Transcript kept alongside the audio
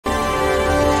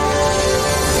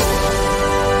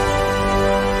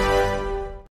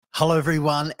Hello,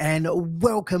 everyone, and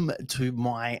welcome to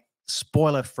my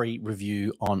spoiler-free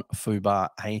review on FUBAR,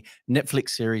 a Netflix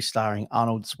series starring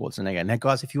Arnold Schwarzenegger. Now,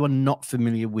 guys, if you are not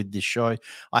familiar with this show,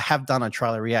 I have done a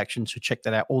trailer reaction, so check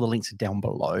that out. All the links are down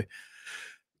below.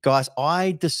 Guys,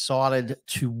 I decided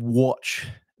to watch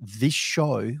this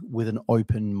show with an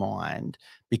open mind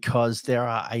because there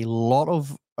are a lot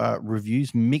of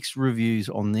reviews, mixed reviews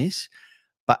on this,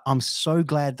 but I'm so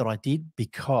glad that I did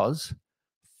because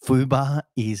FUBAR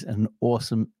is an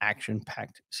awesome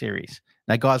action-packed series.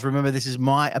 Now, guys, remember, this is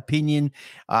my opinion.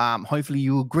 Hopefully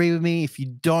you agree with me. If you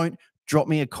don't, drop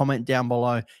me a comment down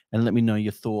below and let me know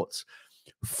your thoughts.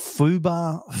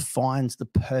 FUBAR finds the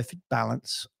perfect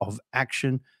balance of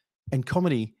action and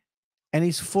comedy and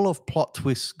is full of plot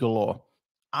twists galore.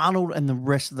 Arnold and the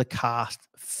rest of the cast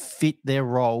fit their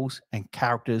roles and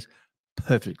characters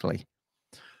perfectly.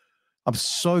 I'm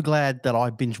so glad that I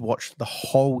binge watched the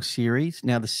whole series.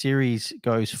 Now, the series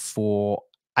goes for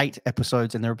 8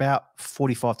 episodes and they're about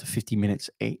 45 to 50 minutes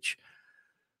each.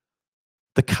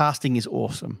 The casting is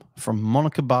awesome, from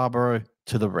Monica Barbaro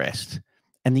to the rest.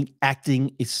 And the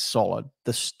acting is solid.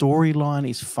 The storyline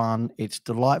is fun. It's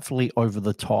delightfully over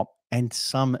the top and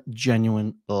some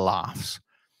genuine laughs.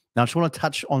 Now, I just want to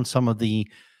touch on some of the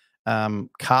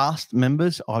cast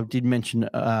members. I did mention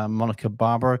Monica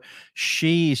Barbaro.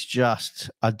 She is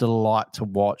just a delight to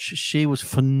watch. She was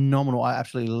phenomenal. I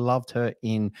absolutely loved her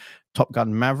in Top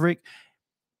Gun Maverick.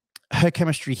 Her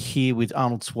chemistry here with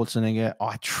Arnold Schwarzenegger,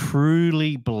 I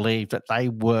truly believe that they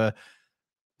were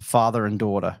father and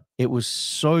daughter. It was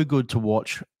so good to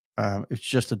watch. It's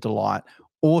just a delight.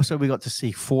 Also, we got to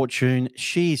see Fortune.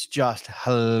 She's just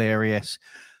hilarious.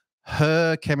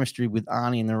 Her chemistry with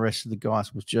Arnie and the rest of the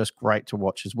guys was just great to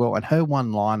watch as well. And her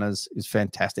one-liners is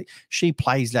fantastic. She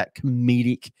plays that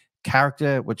comedic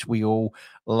character, which we all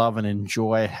love and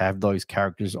enjoy, have those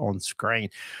characters on screen.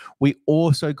 We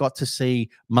also got to see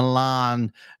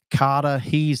Milan Carter.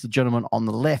 He's the gentleman on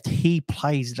the left. He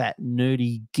plays that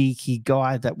nerdy, geeky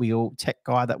guy that tech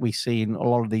guy that we see in a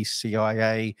lot of these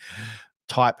CIA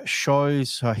type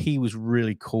shows. So he was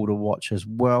really cool to watch as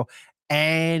well.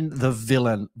 And the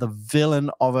villain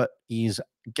of it is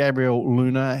Gabriel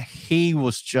Luna. He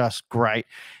was just great.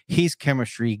 His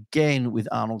chemistry, again, with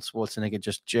Arnold Schwarzenegger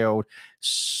just gelled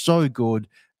so good.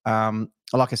 Like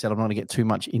I said, I'm not going to get too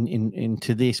much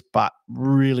into this, but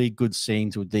really good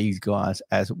scenes with these guys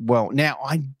as well. Now,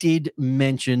 I did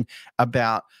mention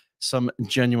about some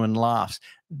genuine laughs.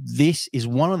 This is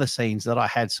one of the scenes that I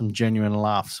had some genuine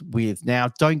laughs with. Now,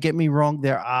 don't get me wrong,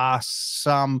 there are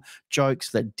some jokes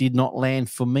that did not land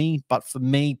for me, but for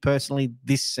me personally,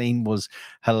 this scene was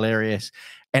hilarious.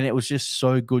 And it was just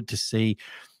so good to see.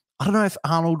 I don't know if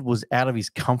Arnold was out of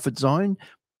his comfort zone,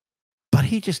 but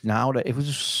he just nailed it. It was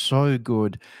just so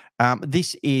good.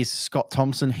 This is Scott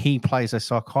Thompson. He plays a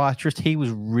psychiatrist.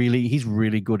 He's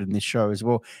really good in this show as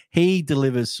well. He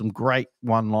delivers some great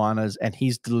one-liners, and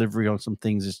his delivery on some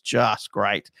things is just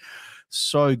great.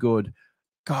 So good.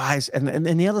 Guys, and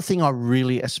the other thing I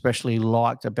really especially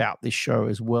liked about this show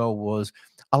as well was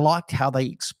I liked how they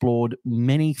explored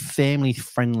many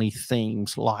family-friendly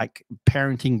themes like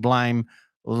parenting blame,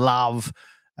 love,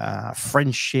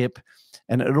 friendship,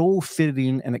 and it all fitted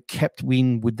in and it kept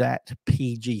in with that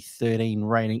PG-13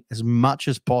 rating as much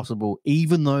as possible,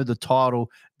 even though the title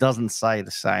doesn't say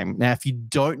the same. Now, if you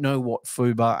don't know what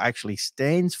FUBAR actually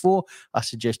stands for, I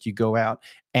suggest you go out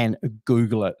and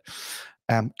Google it.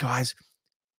 Guys,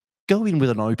 go in with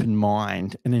an open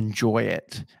mind and enjoy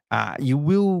it. You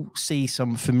will see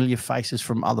some familiar faces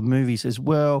from other movies as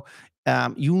well.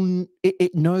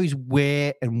 It knows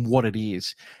where and what it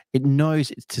is. It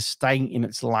knows it's to stay in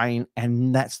its lane,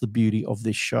 and that's the beauty of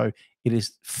this show. It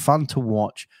is fun to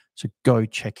watch, so go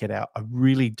check it out. I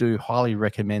really do highly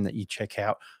recommend that you check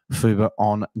out FUBAR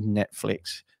on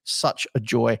Netflix. Such a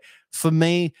joy. For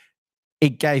me,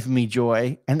 it gave me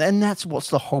joy, and that's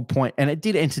what's the whole point. And it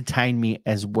did entertain me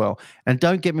as well. And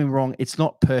don't get me wrong, it's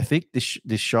not perfect,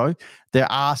 this show. There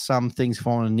are some things if I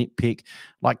want to nitpick,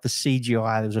 like the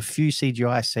CGI. There's a few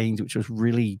CGI scenes which was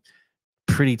really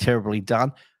pretty terribly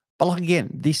done. But like, again,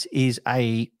 this is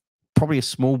probably a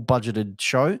small budgeted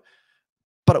show,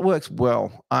 but it works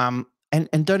well. And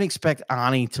don't expect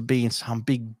Arnie to be in some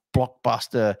big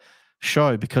blockbuster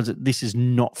show, because this is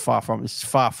not far from it. It's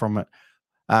far from it.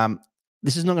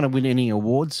 This is not going to win any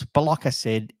awards, but like I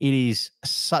said, it is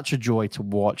such a joy to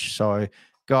watch. So,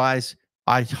 guys,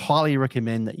 I highly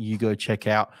recommend that you go check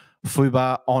out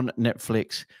FUBAR on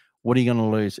Netflix. What are you going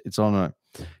to lose? It's on it.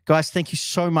 Guys, thank you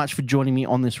so much for joining me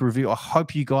on this review. I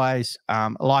hope you guys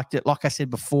liked it. Like I said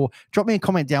before, drop me a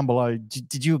comment down below.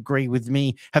 Did you agree with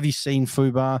me? Have you seen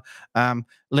FUBAR?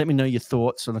 Let me know your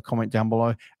thoughts on the comment down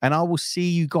below. And I will see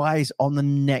you guys on the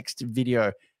next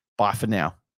video. Bye for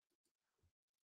now.